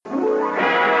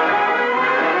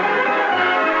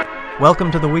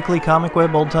Welcome to the weekly Comic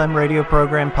Web Old Time Radio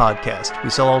Program podcast. We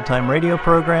sell old time radio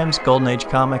programs, Golden Age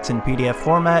comics in PDF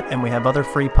format, and we have other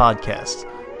free podcasts.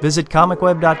 Visit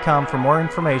comicweb.com for more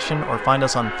information or find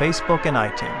us on Facebook and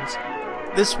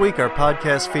iTunes. This week our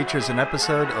podcast features an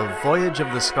episode of Voyage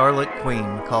of the Scarlet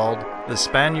Queen called The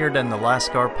Spaniard and the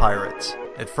Lascar Pirates.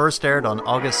 It first aired on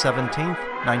August 17,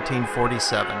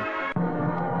 1947.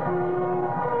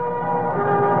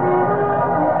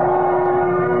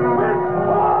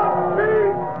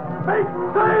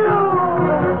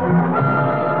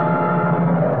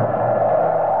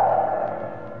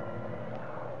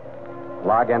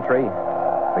 Log entry,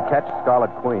 the Ketch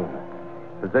Scarlet Queen.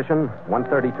 Position,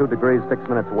 132 degrees 6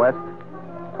 minutes west,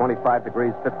 25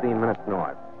 degrees 15 minutes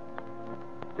north.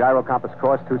 Gyro compass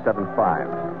course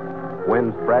 275.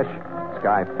 Winds fresh,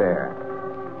 sky fair.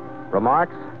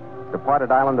 Remarks,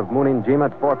 departed island of Munin-Jima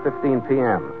at 4:15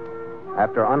 p.m.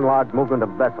 after unlogged movement of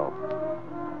vessel.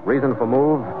 Reason for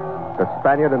move, the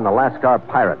Spaniard and the Lascar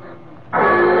Pirates.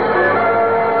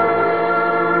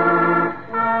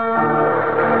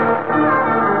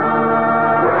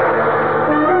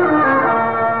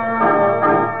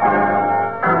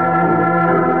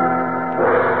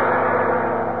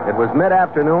 It was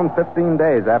mid-afternoon, 15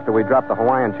 days after we dropped the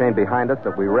Hawaiian chain behind us,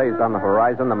 that we raised on the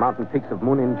horizon the mountain peaks of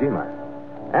Munin-Jima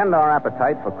and our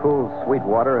appetite for cool, sweet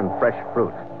water and fresh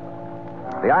fruit.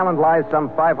 The island lies some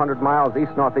 500 miles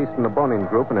east-northeast from the Bonin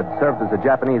Group, and it served as a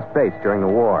Japanese base during the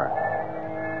war.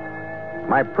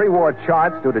 My pre-war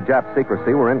charts, due to Jap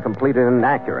secrecy, were incomplete and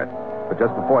inaccurate. But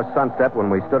just before sunset, when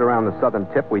we stood around the southern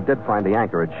tip, we did find the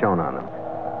anchorage shown on them.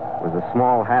 It was a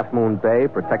small half-moon bay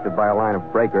protected by a line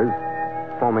of breakers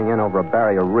foaming in over a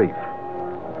barrier reef.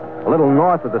 A little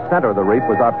north of the center of the reef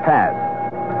was our pass,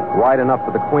 wide enough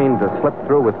for the Queen to slip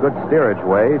through with good steerage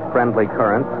way, friendly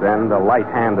currents, and a light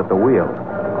hand at the wheel.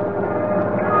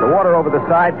 The water over the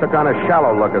side took on a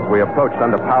shallow look as we approached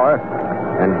under power,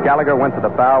 and Gallagher went to the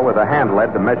bow with a hand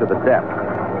lead to measure the depth.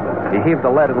 He heaved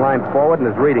the leaded line forward, and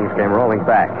his readings came rolling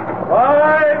back.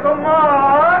 5 a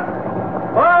mark!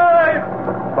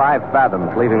 5! 5 fathoms,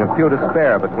 leaving a few to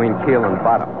spare between keel and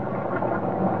bottom.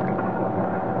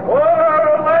 4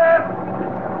 left!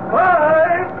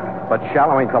 5! But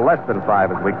shallowing to less than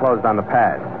 5 as we closed on the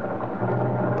pass.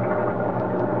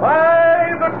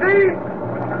 5 apiece!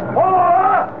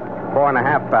 4!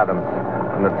 4.5 fathoms,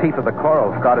 and the teeth of the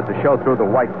coral started to show through the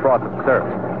white froth of surf.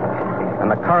 And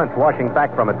the currents washing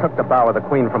back from it took the bow of the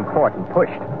Queen from port and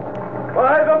pushed. 5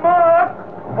 a mark!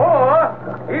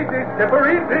 4! Easy, skipper,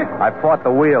 easy! I fought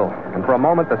the wheel, and for a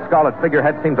moment the scarlet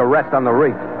figurehead seemed to rest on the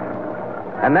reef.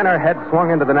 And then her head swung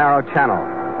into the narrow channel.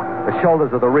 The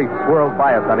shoulders of the reef swirled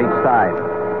by us on each side.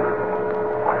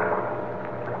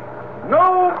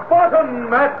 No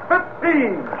bottom at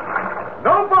 15!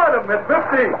 No bottom at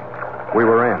 15! We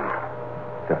were in.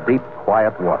 To deep,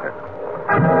 quiet water.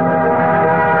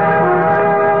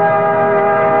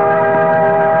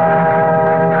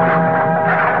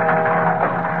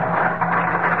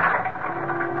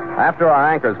 After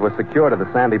our anchors were secured to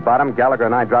the sandy bottom, Gallagher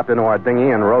and I dropped into our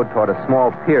dinghy and rowed toward a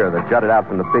small pier that jutted out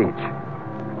from the beach.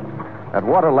 At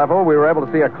water level, we were able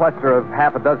to see a cluster of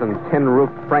half a dozen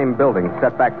tin-roofed frame buildings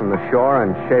set back from the shore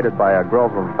and shaded by a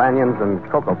grove of banyans and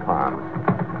cocoa palms.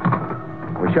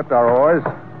 We shipped our oars,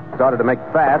 started to make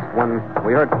fast, when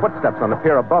we heard footsteps on the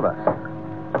pier above us.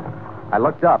 I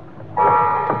looked up.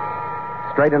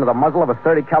 Straight into the muzzle of a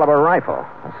 .30 caliber rifle.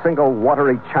 A single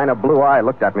watery china blue eye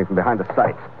looked at me from behind the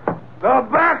sights. Go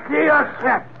back to your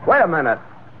ship! Wait a minute.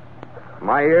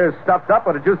 My ears stuffed up,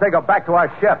 or did you say go back to our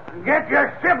ship? Get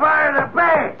your ship out of the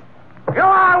bay! You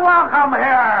are welcome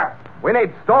here! We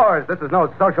need stores. This is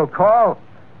no social call.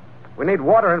 We need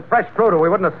water and fresh fruit, or we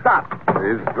wouldn't have stopped.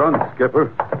 He's drunk,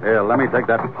 Skipper. Here, let me take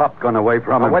that pop gun away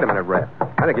from him. Wait a minute, Red.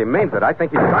 I think he means it. I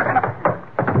think he's...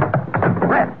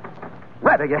 Red!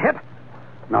 Red, are you hit?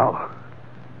 No.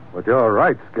 But you're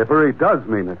right, Skipper. He does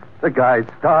mean it. The guy's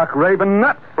stark raving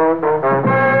nuts.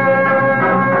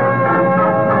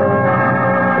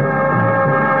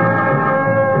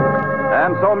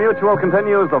 And so Mutual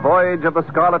continues The Voyage of the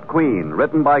Scarlet Queen,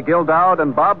 written by Gil Dowd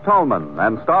and Bob Tolman,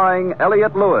 and starring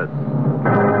Elliott Lewis.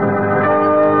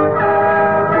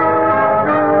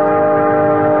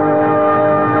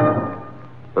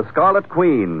 The Scarlet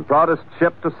Queen, proudest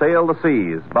ship to sail the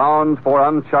seas, bound for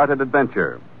uncharted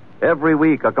adventure. Every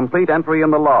week a complete entry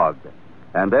in the log,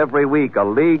 and every week a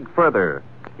league further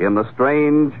in the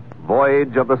strange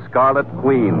Voyage of the Scarlet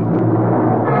Queen.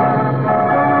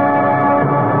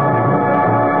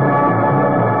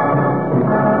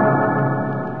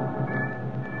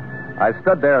 I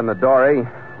stood there in the dory,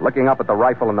 looking up at the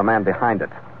rifle and the man behind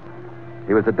it.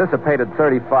 He was a dissipated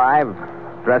 35,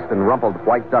 dressed in rumpled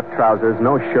white duck trousers,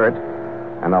 no shirt,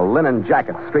 and a linen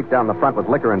jacket streaked down the front with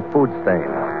liquor and food stains.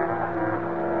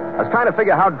 I was trying to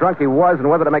figure how drunk he was and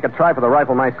whether to make a try for the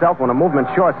rifle myself when a movement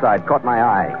shoreside caught my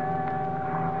eye.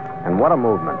 And what a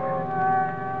movement.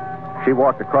 She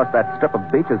walked across that strip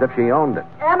of beach as if she owned it.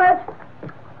 Emmett!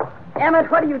 Emmett,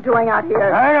 what are you doing out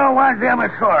here? I don't want them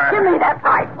ashore. Give me that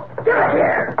rifle. Give it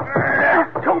here.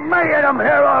 There's too many of them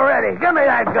here already. Give me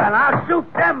that gun. I'll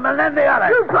shoot them and then the others.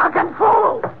 You drunken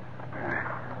fool!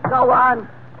 Go on.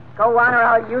 Go on or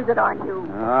I'll use it on you.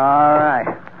 All right.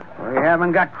 We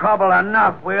haven't got trouble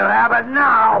enough. We'll have it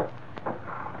now.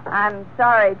 I'm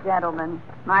sorry, gentlemen.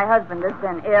 My husband has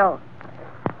been ill.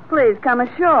 Please come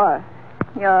ashore.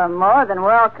 You're more than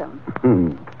welcome.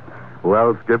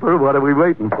 Well, Skipper, what are we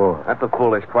waiting for? That's a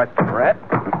foolish question, Red.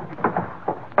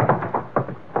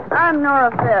 I'm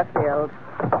Nora Fairfield.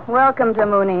 Welcome to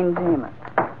Mooneen Jima.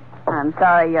 I'm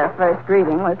sorry your first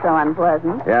greeting was so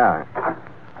unpleasant. Yeah.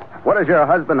 What does your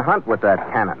husband hunt with that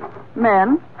cannon?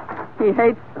 Men? He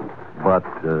hates them. But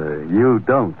you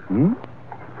don't,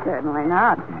 Certainly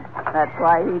not. That's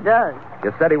why he does.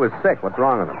 You said he was sick. What's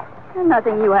wrong with him? There's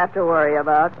nothing you have to worry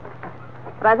about.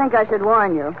 But I think I should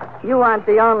warn you. You aren't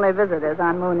the only visitors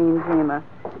on Mooneen Jima.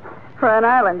 For an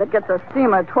island that gets a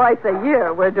steamer twice a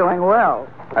year, we're doing well.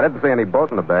 I didn't see any boat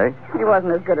in the bay. He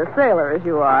wasn't as good a sailor as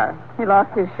you are. He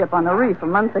lost his ship on the reef a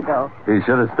month ago. He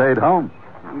should have stayed home.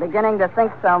 I'm beginning to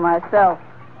think so myself.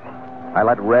 I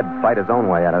let Red fight his own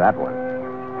way out of that one.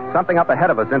 Something up ahead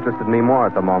of us interested me more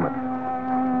at the moment.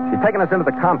 She'd taken us into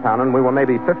the compound, and we were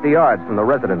maybe 50 yards from the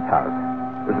residence house.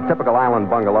 It was a typical island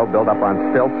bungalow built up on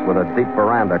stilts with a deep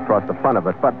veranda across the front of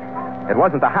it, but it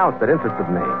wasn't the house that interested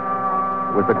me.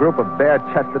 It was the group of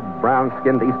bare-chested,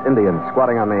 brown-skinned East Indians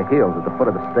squatting on their heels at the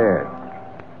foot of the stairs.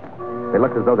 They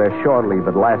looked as though their shore leave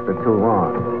had lasted too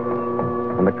long.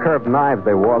 And the curved knives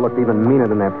they wore looked even meaner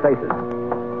than their faces.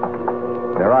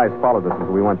 Their eyes followed us as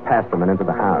we went past them and into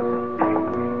the house.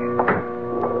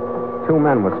 Two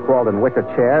men were sprawled in wicker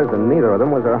chairs, and neither of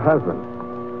them was her husband.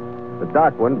 The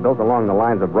dark one, built along the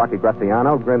lines of Rocky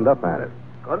Graziano, grinned up at us.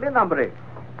 Come in, hombre.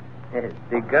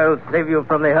 The girl saved you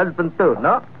from the husband, too,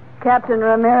 no? Captain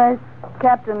Ramirez,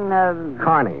 Captain,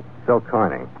 Carney, Phil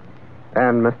Carney.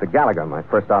 And Mr. Gallagher, my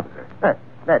first officer.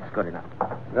 That's good enough.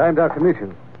 I'm Dr.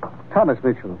 Mitchell. Thomas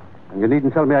Mitchell. And you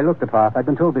needn't tell me I looked the part. I've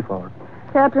been told before.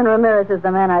 Captain Ramirez is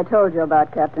the man I told you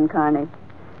about, Captain Carney.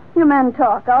 You men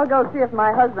talk. I'll go see if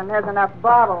my husband has enough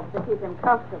bottles to keep him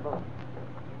comfortable.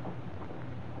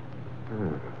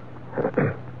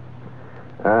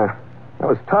 That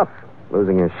was tough,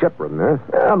 losing your ship, Ramirez.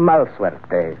 Mal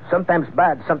suerte. Sometimes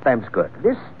bad, sometimes good.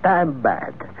 This time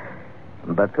bad.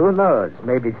 But who knows?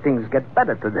 Maybe things get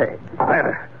better today.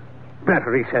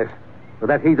 Better, he says. With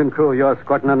that heathen crew of yours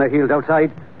squatting on their heels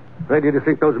outside, ready to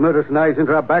sink those murderous knives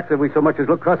into our backs if we so much as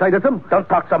look cross-eyed at them? Don't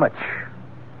talk so much.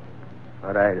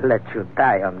 Or I let you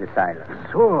die on this island.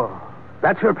 So,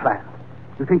 that's your plan.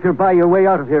 You think you'll buy your way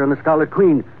out of here on the Scarlet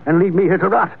Queen and leave me here to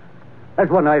rot? As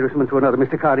one Irishman to another,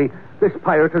 Mr. Carney, this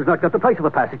pirate has not got the price of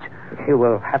a passage. You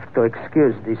will have to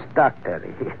excuse this doctor.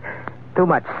 Too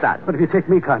much sun. But if you take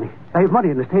me, Carney, I have money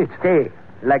in the States. Stay,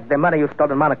 like the money you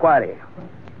stole in Manaquari.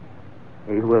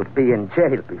 He will be in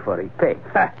jail before he pays.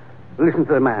 Ha! Listen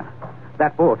to the man.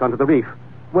 That boat onto the reef.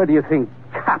 Where do you think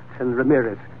Captain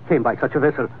Ramirez came by such a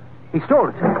vessel? He stole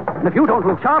it. And if you don't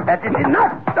look sharp... That is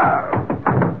enough!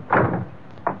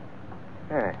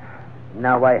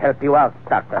 Now I help you out,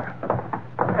 Doctor.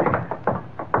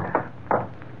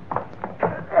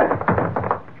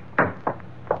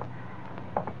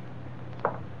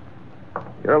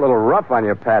 You're a little rough on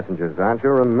your passengers, aren't you,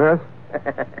 Ramirez?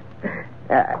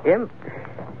 Him?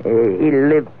 He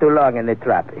lived too long in the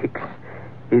tropics.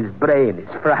 His brain is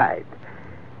fried.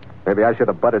 Maybe I should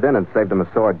have butted in and saved him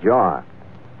a sore jaw.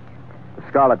 The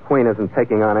Scarlet Queen isn't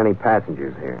taking on any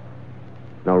passengers here.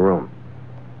 No room.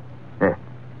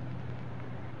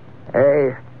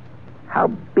 How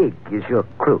big is your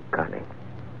crew, Connie?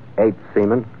 8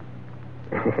 seamen.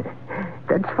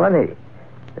 That's funny.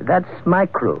 That's my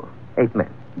crew. 8 men.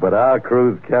 But our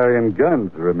crew's carrying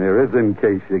guns, Ramirez, in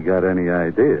case you got any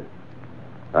ideas.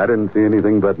 I didn't see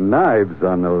anything but knives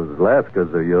on those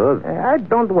Lascars of yours.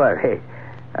 Don't worry.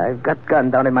 I've got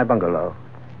gun down in my bungalow.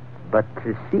 But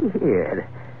see here,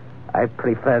 I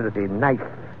prefer the knife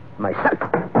myself.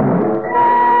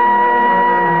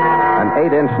 An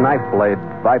 8-inch knife blade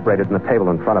vibrated in the table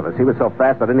in front of us. He was so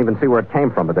fast I didn't even see where it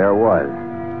came from, but there it was.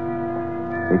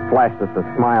 He flashed us a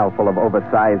smile full of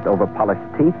oversized, overpolished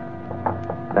teeth,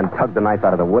 then tugged the knife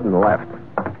out of the wood and left.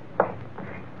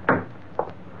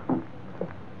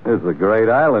 This is a great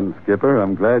island, Skipper.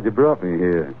 I'm glad you brought me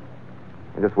here.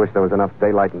 I just wish there was enough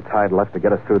daylight and tide left to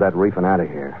get us through that reef and out of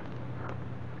here.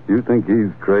 You think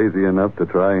he's crazy enough to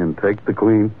try and take the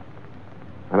Queen?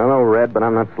 I don't know, Red, but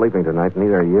I'm not sleeping tonight,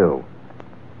 neither are you.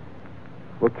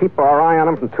 We'll keep our eye on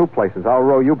him from two places. I'll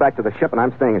row you back to the ship, and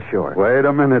I'm staying ashore. Wait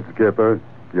a minute, Skipper.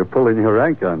 You're pulling your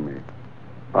rank on me.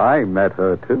 I met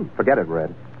her, too. Forget it,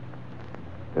 Red.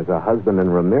 There's a husband in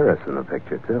Ramirez in the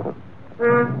picture, too.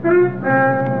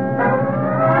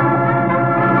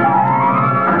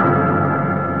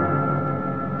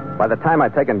 By the time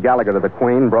I'd taken Gallagher to the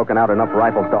Queen, broken out enough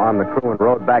rifles to arm the crew, and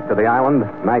rowed back to the island,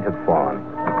 night had fallen.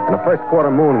 And the first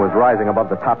quarter moon was rising above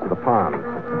the tops of the palms.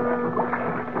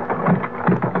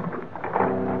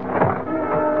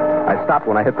 I stopped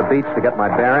when I hit the beach to get my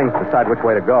bearings, decide which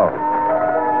way to go.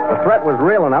 The threat was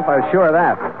real enough, I was sure of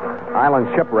that.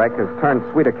 Island shipwreck has turned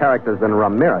sweeter characters than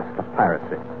Ramirez to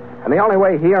piracy. And the only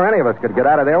way he or any of us could get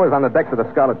out of there was on the decks of the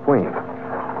Scarlet Queen.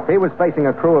 He was facing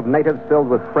a crew of natives filled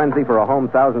with frenzy for a home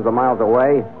thousands of miles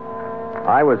away.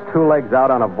 I was 2 legs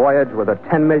out on a voyage with a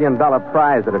 $10 million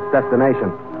prize at its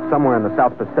destination, somewhere in the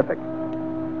South Pacific.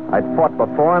 I'd fought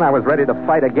before, and I was ready to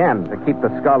fight again to keep the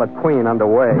Scarlet Queen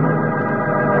underway.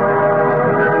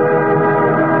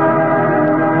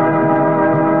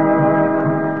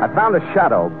 I found a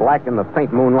shadow, black in the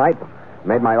faint moonlight,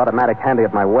 made my automatic handy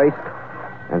at my waist,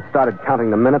 and started counting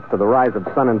the minutes to the rise of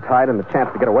sun and tide and the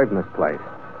chance to get away from this place.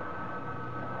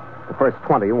 The first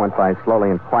 20 went by slowly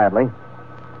and quietly.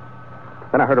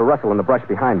 Then I heard a rustle in the brush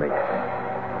behind me.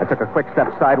 I took a quick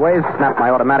step sideways, snapped my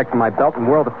automatic from my belt, and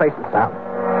whirled to face the sound.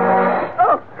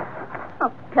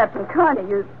 Oh, Captain Carney,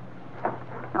 you...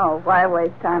 Oh, why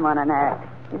waste time on an act?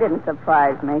 You didn't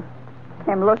surprise me.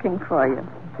 Came looking for you.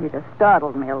 You just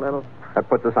startled me a little. That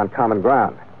puts us on common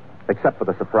ground, except for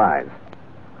the surprise.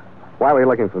 Why were you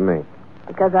looking for me?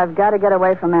 Because I've got to get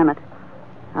away from Emmett.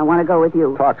 I want to go with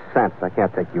you. Talk sense. I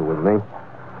can't take you with me.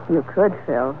 You could,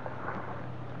 Phil.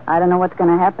 I don't know what's going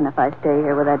to happen if I stay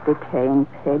here with that decaying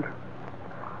pig.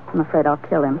 I'm afraid I'll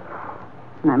kill him.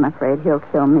 And I'm afraid he'll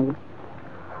kill me.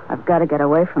 I've got to get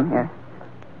away from here.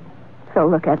 Phil,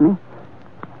 look at me.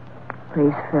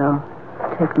 Please, Phil,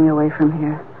 take me away from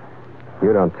here.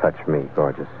 You don't touch me,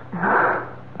 gorgeous.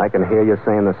 I can hear you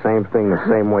saying the same thing the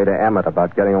same way to Emmett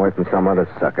about getting away from some other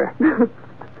sucker.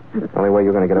 The only way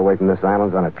you're going to get away from this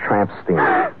island's on a tramp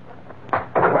steamer.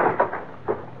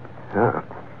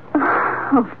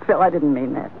 Oh, Phil, I didn't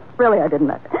mean that. Really, I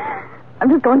didn't. I'm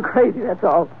just going crazy, that's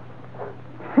all.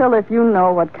 Phil, if you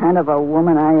know what kind of a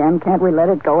woman I am, can't we let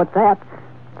it go at that?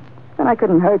 Then I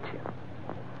couldn't hurt you.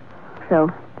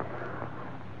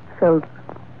 Phil,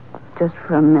 just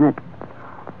for a minute,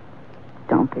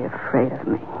 don't be afraid of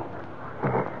me.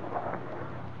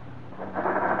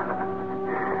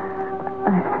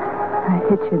 I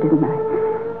hit you, didn't I?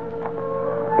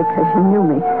 Because you knew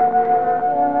me.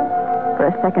 For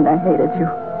a second, I hated you.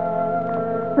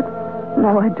 But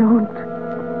now I don't.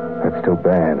 That's too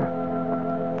bad.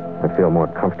 I feel more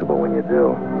comfortable when you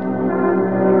do.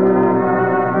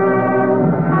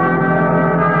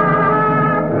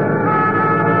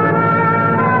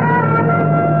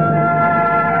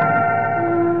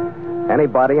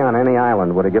 Anybody on any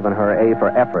island would have given her A for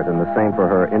effort and the same for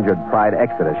her injured pride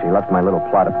exit as she left my little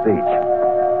plot of beach.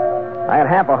 I had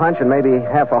half a hunch and maybe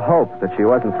half a hope that she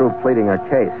wasn't through pleading her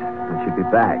case and she'd be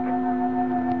back.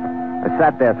 I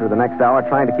sat there through the next hour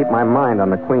trying to keep my mind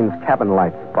on the Queen's cabin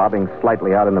lights bobbing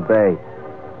slightly out in the bay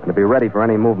and to be ready for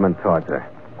any movement towards her.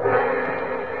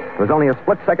 There was only a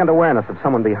split-second awareness of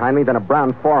someone behind me, then a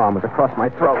brown forearm was across my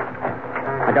throat.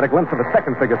 I got a glimpse of a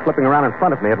second figure slipping around in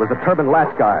front of me. It was a turbaned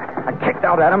Lascar. I kicked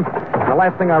out at him, and the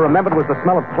last thing I remembered was the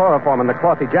smell of chloroform and the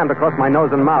cloth he jammed across my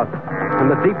nose and mouth, and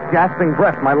the deep, gasping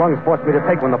breath my lungs forced me to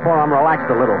take when the forearm relaxed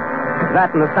a little.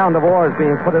 That and the sound of oars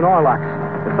being put in oarlocks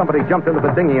as somebody jumped into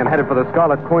the dinghy and headed for the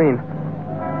Scarlet Queen.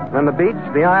 Then the beach,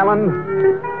 the island,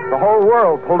 the whole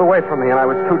world pulled away from me, and I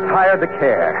was too tired to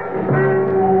care.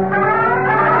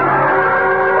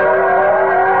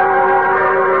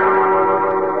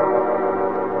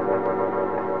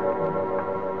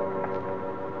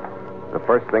 The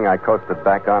first thing I coasted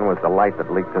back on was the light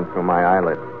that leaked in through my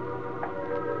eyelids.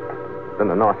 Then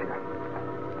the nausea.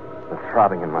 The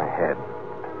throbbing in my head.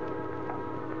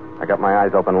 I got my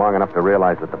eyes open long enough to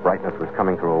realize that the brightness was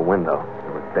coming through a window.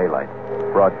 It was daylight.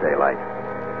 Broad daylight.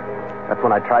 That's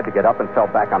when I tried to get up and fell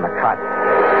back on the cot.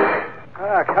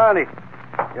 Connie.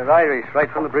 You're Irish, right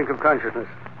from the brink of consciousness.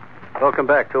 Welcome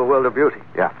back to a world of beauty.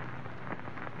 Yeah.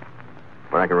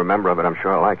 When I can remember of it, I'm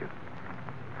sure I like it.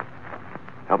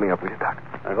 Help me up, will you, Doc?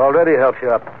 I've already helped you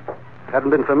up. If it hadn't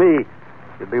been for me,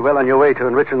 you'd be well on your way to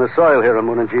enriching the soil here on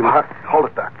Moonanjima. Hold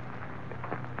it, Doc.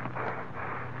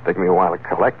 Take me a while to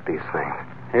collect these things.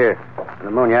 Here, an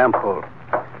ammonia ampoule.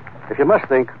 If you must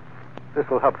think, this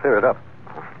will help clear it up.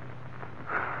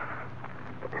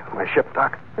 My ship,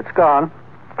 Doc. It's gone,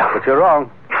 but you're wrong.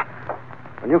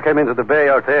 When you came into the bay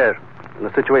out there, in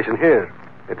the situation here,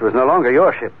 it was no longer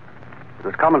your ship. It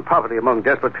was common property among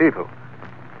desperate people.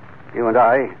 You and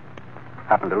I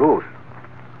happened to lose.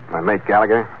 My mate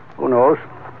Gallagher? Who knows?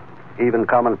 Even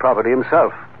common property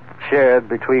himself, shared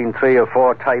between 3 or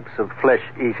 4 types of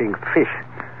flesh-eating fish.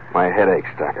 My head aches,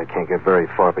 Doc. I can't get very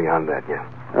far beyond that yet.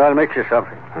 I'll mix you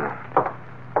something.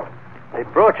 They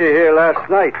brought you here last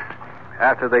night,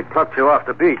 after they plucked you off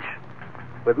the beach.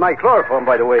 With my chloroform,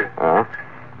 by the way. Uh-huh.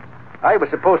 I was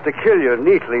supposed to kill you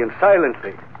neatly and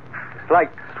silently. Slight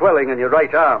swelling in your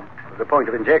right arm was the point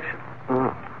of injection.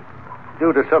 Oh.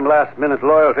 Due to some last-minute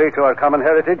loyalty to our common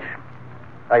heritage,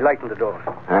 I lightened the dose.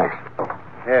 Thanks.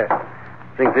 Here,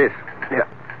 drink this. Yeah.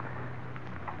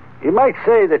 You might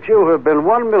say that you have been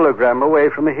 1 milligram away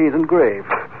from a heathen grave.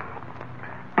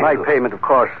 My payment, of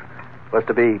course, was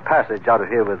to be passage out of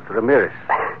here with Ramirez.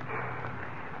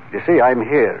 You see, I'm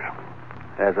here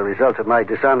as a result of my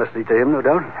dishonesty to him, no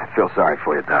doubt. I feel sorry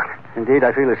for you, Doc. Indeed,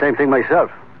 I feel the same thing myself.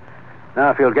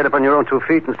 Now, if you'll get up on your own 2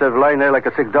 feet instead of lying there like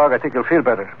a sick dog, I think you'll feel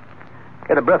better.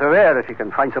 Get a breath of air if you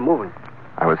can find some movement.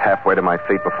 I was halfway to my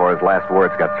feet before his last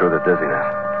words got through the dizziness.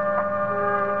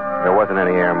 There wasn't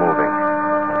any air moving.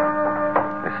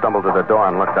 I stumbled to the door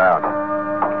and looked out.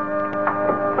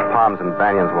 The palms and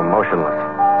banyans were motionless.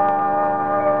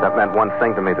 That meant one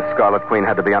thing to me. The Scarlet Queen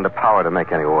had to be under power to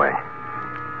make any way.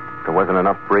 There wasn't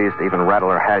enough breeze to even rattle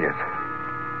her halyards.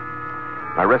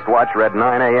 My wristwatch read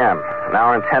 9 a.m., an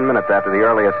hour and 10 minutes after the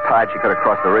earliest tide she could have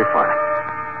crossed the reef on.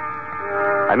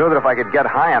 I knew that if I could get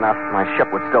high enough, my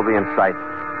ship would still be in sight.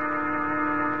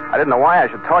 I didn't know why I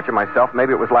should torture myself.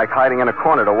 Maybe it was like hiding in a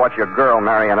corner to watch your girl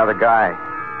marry another guy.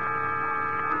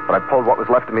 But I pulled what was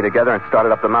left of me together and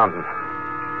started up the mountain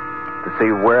to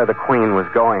see where the Queen was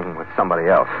going with somebody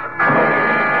else.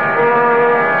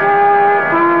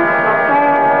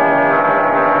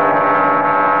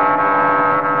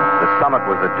 The summit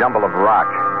was a jumble of rock.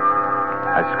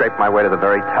 I scraped my way to the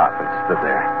very top and stood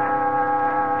there.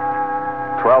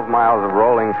 12 miles of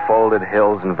rolling, folded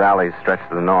hills and valleys stretched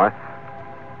to the north.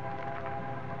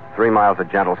 3 miles of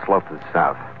gentle slope to the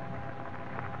south.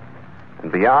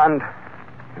 And beyond,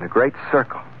 in a great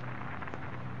circle,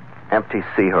 empty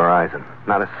sea horizon.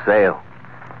 Not a sail,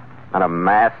 not a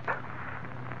mast,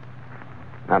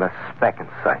 not a speck in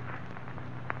sight.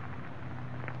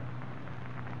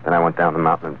 Then I went down the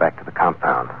mountain and back to the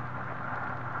compound.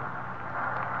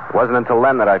 It wasn't until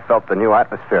then that I felt the new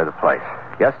atmosphere of the place.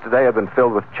 Yesterday had been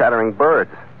filled with chattering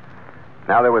birds.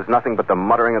 Now there was nothing but the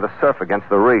muttering of the surf against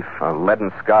the reef, a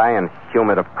leaden sky, and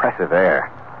humid, oppressive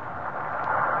air.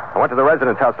 I went to the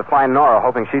residence house to find Nora,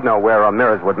 hoping she'd know where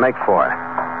Ramirez would make for.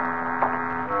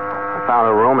 I found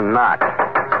her room and knocked.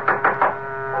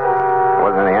 There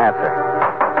wasn't any answer.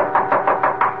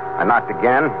 I knocked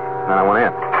again, then I went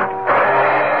in.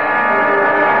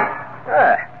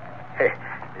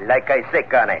 Like I say,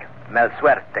 Connie, mal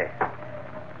suerte.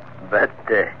 But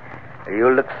you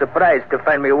look surprised to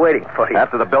find me waiting for you.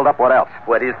 After the build-up, what else?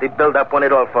 What is the build-up when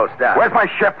it all falls down? Where's my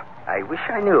ship? I wish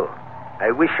I knew.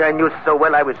 I wish I knew so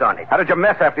well I was on it. How did you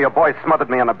miss after your boys smothered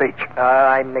me on the beach?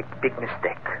 I make big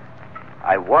mistake.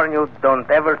 I warn you, don't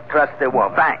ever trust a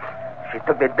woman. Thanks. She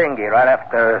took the dinghy right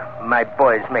after my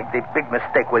boys make the big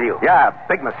mistake with you. Yeah,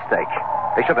 big mistake.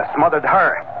 They should have smothered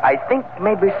her. I think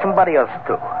maybe somebody else,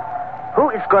 too. Who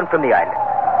is gone from the island?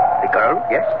 The girl,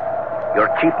 yes.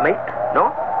 Your chief mate, no?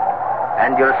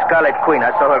 And your Scarlet Queen,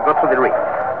 I saw her go through the reef.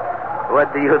 What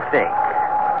do you think?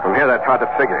 From here, that's hard to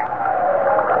figure.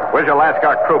 Where's your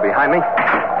Lascar crew? Behind me?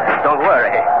 Don't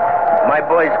worry. My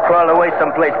boys crawled away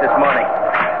someplace this morning.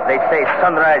 They say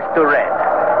sunrise too red.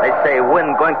 They say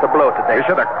wind going to blow today. You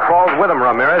should have crawled with them,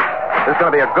 Ramirez. This is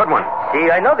going to be a good one. See,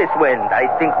 I know this wind.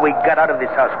 I think we got out of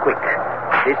this house quick.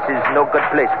 This is no good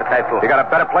place for typhoon. You got a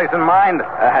better place in mind?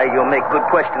 You make good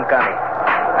question, Connie.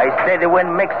 I say the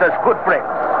wind makes us good friends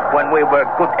when we were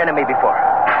good enemy before.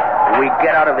 We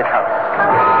get out of this house.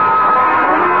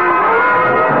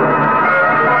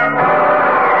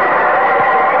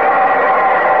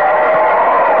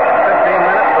 15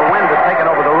 minutes, the wind had taken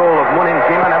over the rule of Munim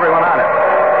Jima and everyone on it.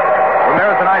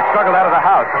 Ramirez and I struggled out of the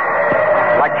house.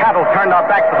 Like cattle turned our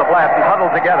backs to the blast and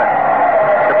huddled together,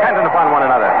 dependent upon one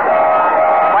another.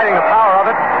 Fighting the power of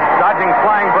it, dodging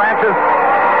flying branches,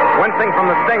 wincing from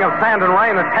the sting of sand and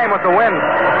rain that came with the wind.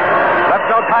 Left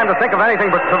no time to think of anything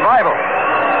but survival.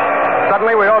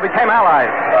 Suddenly, we all became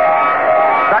allies.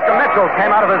 Dr. Mitchell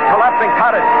came out of his collapsing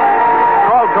cottage,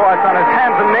 crawled to us on his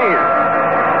hands and knees.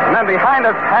 And then behind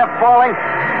us, half falling,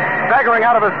 staggering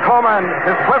out of his coma and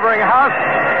his quivering house,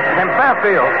 came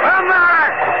Fairfield. Wilmer!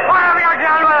 What have you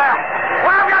done with her?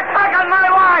 What have you taken my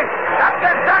wife? That's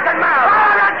the second man. What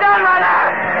have you done with her?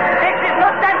 Think she's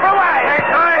not dead for away. Hey,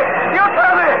 Tony, you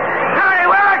tell me. Tony,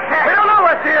 where is she? We don't know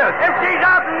where she is. If she's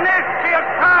out in this, she'll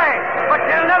try. But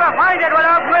she'll never find it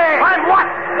without me. Find what?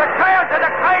 The trail to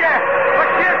the crater. But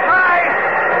she'll try.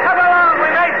 Come along. We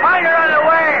may find her on the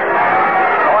way.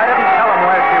 So I didn't tell him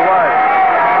where she was.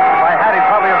 If I had, he'd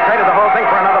probably have traded the whole thing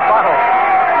for another bottle.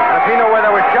 And if he knew where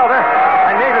there was shelter,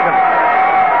 I needed him.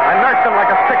 I nursed him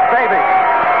like a sick baby.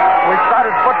 We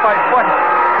started foot by foot,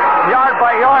 yard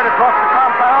by yard across the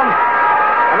compound,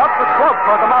 and up the slope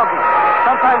toward the mountain.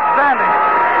 Sometimes standing,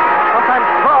 sometimes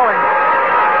crawling,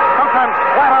 sometimes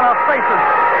flat on our faces.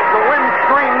 The wind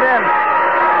screamed in,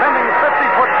 bending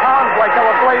 50-foot pounds like they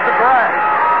were blades of grass,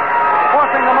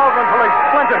 forcing them over until they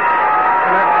splintered,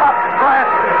 and their tops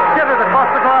crashed and skidded across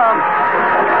the ground.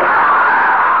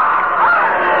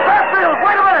 Fairfield,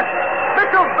 wait a minute!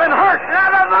 Mitchell's been hurt!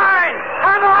 Never mind.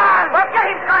 Come on. We'll get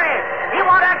him, Connie. He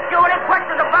won't ask you any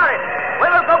questions about it. We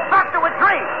will go back to his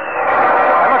dream.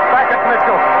 I looked back at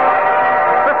Mitchell.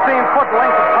 A 15-foot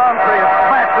length of palm tree had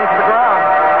smashed into the ground.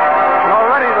 And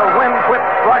already the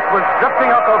wind-whipped brush was drifting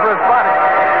up over his body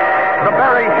to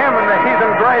bury him in the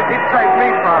heathen grave he'd saved me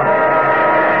from.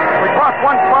 We crossed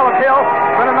one swell of hill,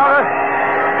 then another.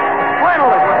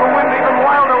 Finally, with the wind even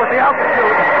wilder with the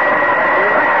altitude, we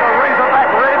reached a razorback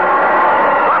ridge,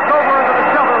 dropped over into the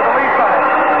shelter of the lee side.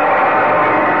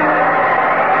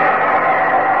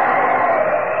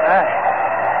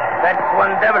 That's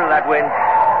one devil, that wind.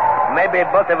 Maybe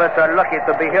both of us are lucky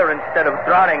to be here instead of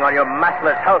drowning on your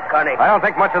massless house, Connie. I don't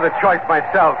think much of the choice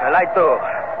myself. Well, I do.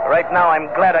 Right now, I'm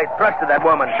glad I trusted that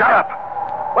woman. Shut up!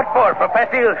 What for,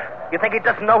 Fairfield? You think he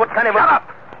doesn't know what kind of... Shut up!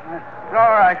 It's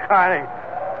all right, Connie.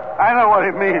 I know what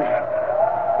it means.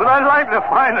 But I'd like to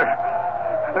find her.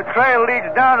 The trail leads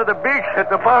down to the beach at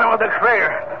the bottom of the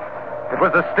crater. It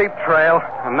was a steep trail,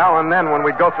 and now and then when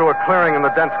we'd go through a clearing in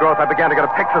the dense growth, I began to get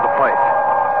a picture of the place.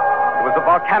 It was a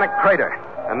volcanic crater,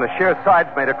 and the sheer sides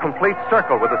made a complete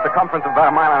circle with a circumference of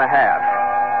about 1.5 miles.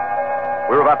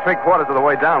 We were about 3/4 of the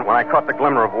way down when I caught the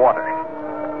glimmer of water.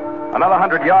 Another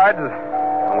 100 yards,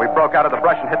 and we broke out of the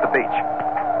brush and hit the beach.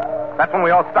 That's when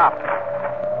we all stopped.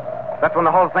 That's when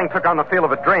the whole thing took on the feel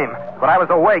of a dream. But I was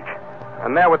awake,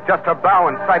 and there with just her bow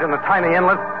in sight in the tiny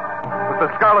inlet was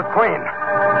the Scarlet Queen.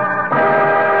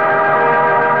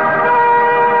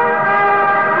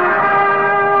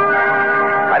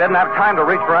 I didn't have time to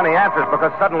reach for any answers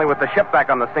because suddenly with the ship back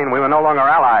on the scene, we were no longer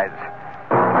allies.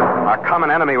 Our common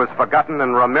enemy was forgotten,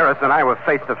 and Ramirez and I were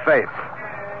face to face.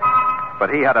 But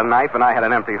he had a knife and I had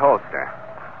an empty holster.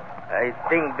 I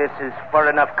think this is far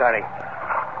enough, Connie.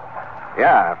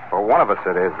 Yeah, for one of us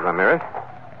it is, Ramirez.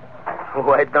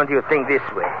 Why don't you think this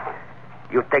way?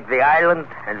 You take the island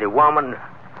and the woman,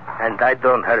 and I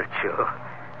don't hurt you.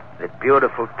 The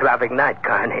beautiful tropic night,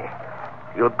 Connie.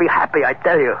 You'll be happy, I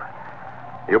tell you.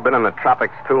 You've been in the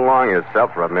tropics too long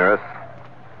yourself, Ramirez.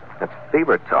 That's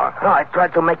fever talk. No, I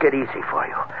tried to make it easy for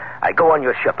you. I go on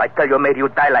your ship. I tell your mate you'll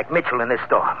die like Mitchell in this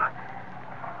storm.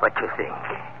 What you think?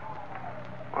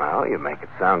 Well, you make it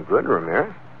sound good,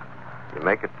 Ramirez. You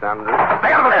make it sound good.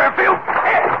 Stay out of there, Fairfield!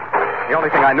 The only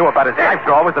thing I knew about his knife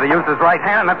draw was that he used his right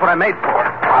hand, and that's what I made for.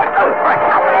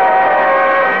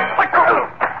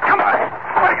 Come on.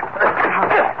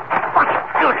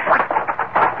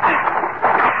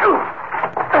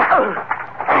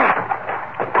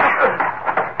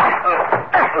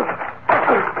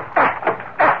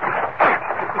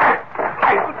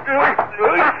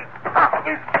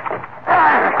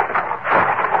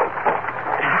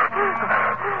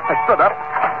 I stood up,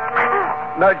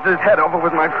 nudged his head over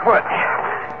with my foot,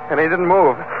 and he didn't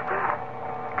move.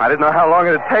 I didn't know how long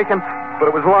it had taken, but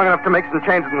it was long enough to make some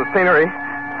changes in the scenery.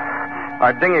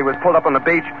 Our dinghy was pulled up on the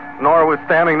beach. Nora was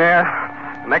standing there.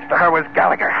 Next to her was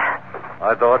Gallagher.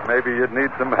 I thought maybe you'd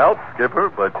need some help, Skipper,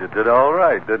 but you did all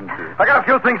right, didn't you? I got a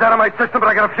few things out of my system, but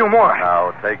I got a few more.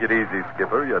 Now, take it easy,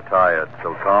 Skipper. You're tired,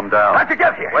 so calm down. How'd you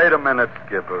get here? Wait a minute,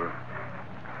 Skipper.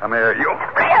 Come here, you.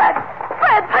 Fred!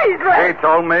 Fred, please, He Fred!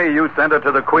 told me you sent her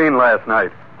to the Queen last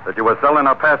night, that you were selling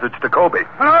her passage to Kobe.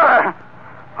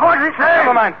 What did he say?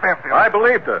 Never mind, Fairfield. I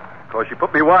believed her, because she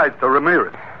put me wise to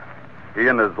Ramirez. He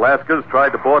and his Lascars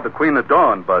tried to board the Queen at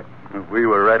dawn, but we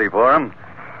were ready for him.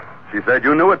 She said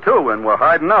you knew it, too, and were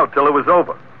hiding out till it was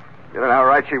over. You know how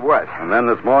right she was. And then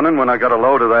this morning, when I got a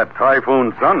load of that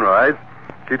Typhoon Sunrise,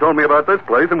 she told me about this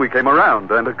place, and we came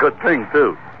around, and a good thing,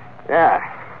 too. Yeah.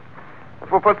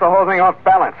 That's what puts the whole thing off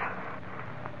balance.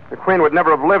 The Queen would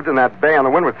never have lived in that bay on the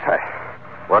windward side.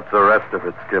 What's the rest of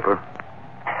it, Skipper?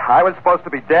 I was supposed to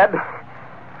be dead,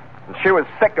 and she was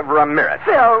sick of Ramirez.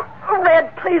 Phil,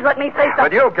 Red, please let me say something.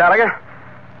 But you, Gallagher,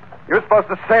 you're supposed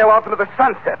to sail off into the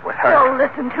sunset with her. Phil,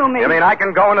 listen to me. You mean I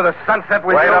can go into the sunset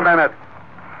with you? Wait a minute.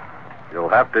 You'll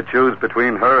have to choose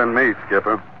between her and me,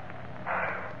 Skipper.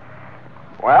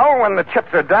 Well, when the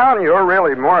chips are down, you're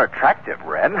really more attractive,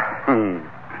 Red.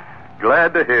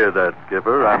 Glad to hear that,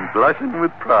 Skipper. I'm blushing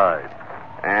with pride.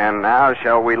 And now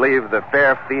shall we leave the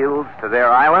fair fields to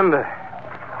their island?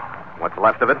 What's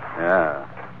left of it? Yeah.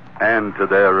 And to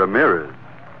their Ramirez.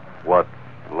 What's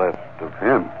left of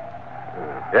him?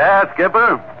 Yeah,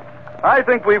 Skipper. I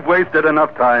think we've wasted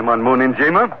enough time on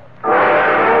Muninjima.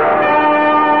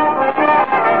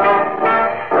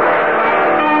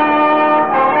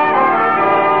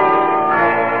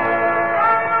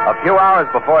 A few hours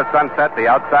before sunset, the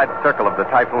outside circle of the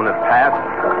typhoon had passed,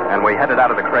 and we headed out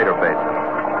of the crater basin.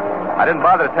 I didn't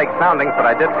bother to take soundings, but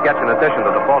I did sketch an addition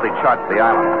to the faulty charts of the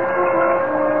island.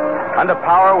 Under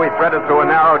power, we threaded through a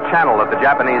narrow channel that the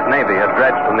Japanese Navy had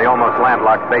dredged from the almost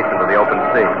landlocked basin to the open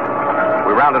sea.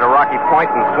 We rounded a rocky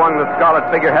point and swung the scarlet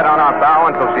figurehead on our bow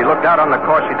until she looked out on the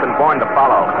course she'd been born to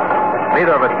follow.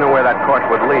 Neither of us knew where that course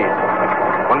would lead.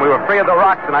 When we were free of the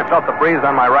rocks and I felt the breeze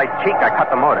on my right cheek, I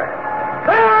cut the motor.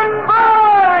 Stand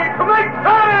by to make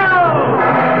sail!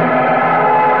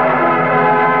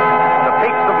 The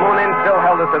peaks of Munin still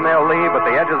held us in their lee, but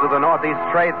the edges of the northeast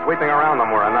trade sweeping around them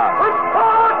were enough.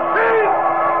 Report, chief!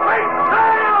 Make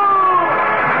sail!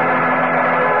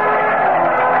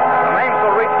 The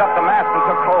mainsail reached up the mast and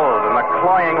took hold, and the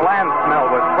cloying land smell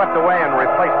was swept away and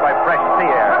replaced by fresh sea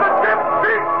air. To the ship,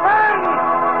 chief! Men!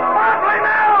 Smartly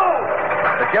now!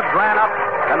 The ship ran up,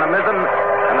 and the mizzen,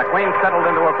 and the Queen settled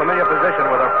into her familiar position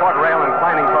with her port rail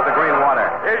inclining toward the green water.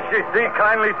 Is she see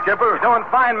kindly, Skipper? She's doing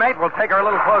fine, mate. We'll take her a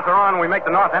little closer on when we make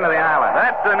the north end of the island.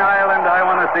 That's an island I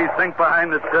want to see sink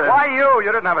behind the stern. Why you?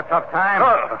 You didn't have a tough time.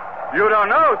 Oh, you don't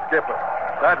know, Skipper.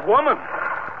 That woman.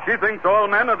 She thinks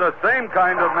all men are the same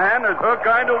kind of man as her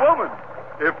kind of woman.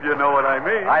 If you know what I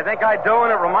mean. I think I do,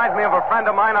 and it reminds me of a friend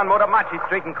of mine on Mutamachi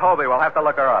Street in Kobe. We'll have to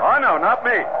look her up. Oh, no, not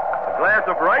me. A glass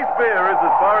of rice beer is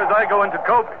as far as I go into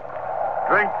Kobe.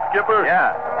 Drink, Skipper?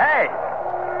 Yeah. Hey,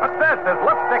 what's this? There's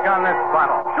lipstick on this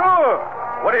bottle. Sure.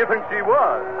 What do you think she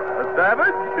was? A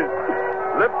savage?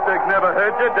 Lipstick never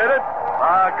hurt you, did it?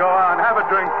 Go on. Have a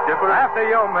drink, Skipper. After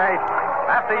you, mate.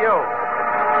 After you.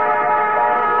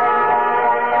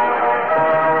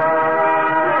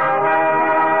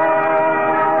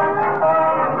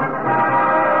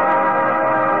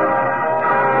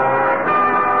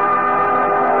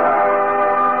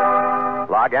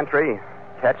 Log entry.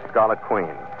 Catch Scarlet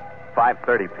Queen,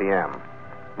 5:30 p.m.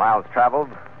 Miles traveled,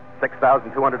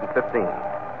 6,215.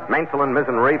 Mainsail and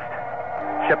mizzen reefed.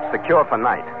 Ship secure for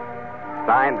night.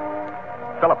 Signed,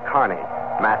 Philip Carney,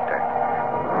 Master.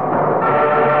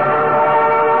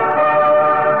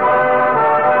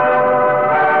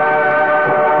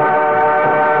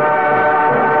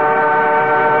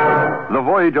 The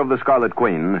Voyage of the Scarlet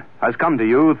Queen has come to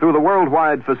you through the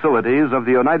worldwide facilities of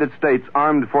the United States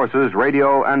Armed Forces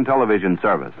Radio and Television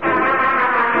Service.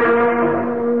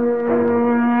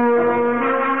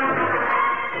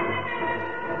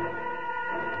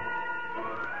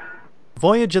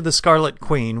 Voyage of the Scarlet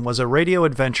Queen was a radio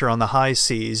adventure on the high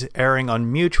seas, airing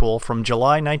on Mutual from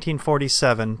July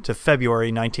 1947 to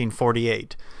February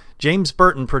 1948. James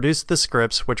Burton produced the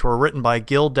scripts, which were written by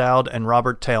Gil Dowd and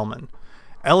Robert Tailman.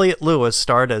 Elliot Lewis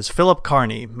starred as Philip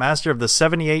Carney, master of the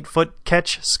 78-foot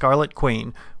ketch Scarlet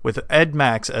Queen, with Ed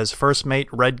Max as first mate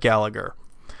Red Gallagher.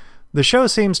 The show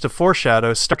seems to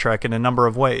foreshadow Star Trek in a number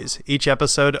of ways. Each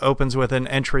episode opens with an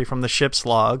entry from the ship's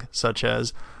log, such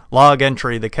as Log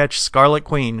entry, the ketch Scarlet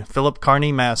Queen, Philip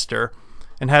Carney, master,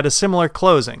 and had a similar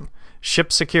closing.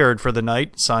 Ship secured for the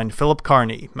night, signed Philip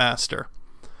Carney, master.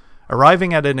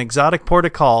 Arriving at an exotic port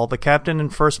of call, the captain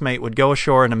and first mate would go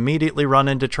ashore and immediately run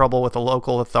into trouble with the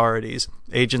local authorities,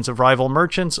 agents of rival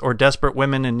merchants, or desperate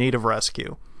women in need of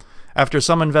rescue. After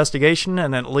some investigation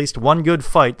and at least one good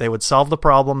fight, they would solve the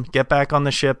problem, get back on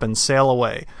the ship, and sail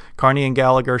away, Carney and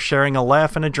Gallagher sharing a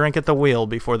laugh and a drink at the wheel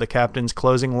before the captain's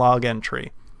closing log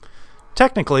entry.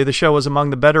 Technically, the show was among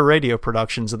the better radio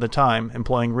productions of the time,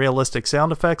 employing realistic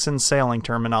sound effects and sailing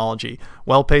terminology,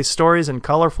 well-paced stories, and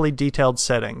colorfully detailed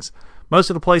settings. Most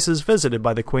of the places visited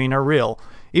by the Queen are real.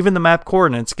 Even the map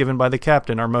coordinates given by the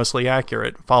captain are mostly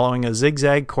accurate, following a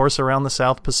zigzag course around the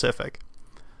South Pacific.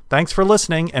 Thanks for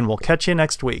listening, and we'll catch you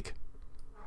next week.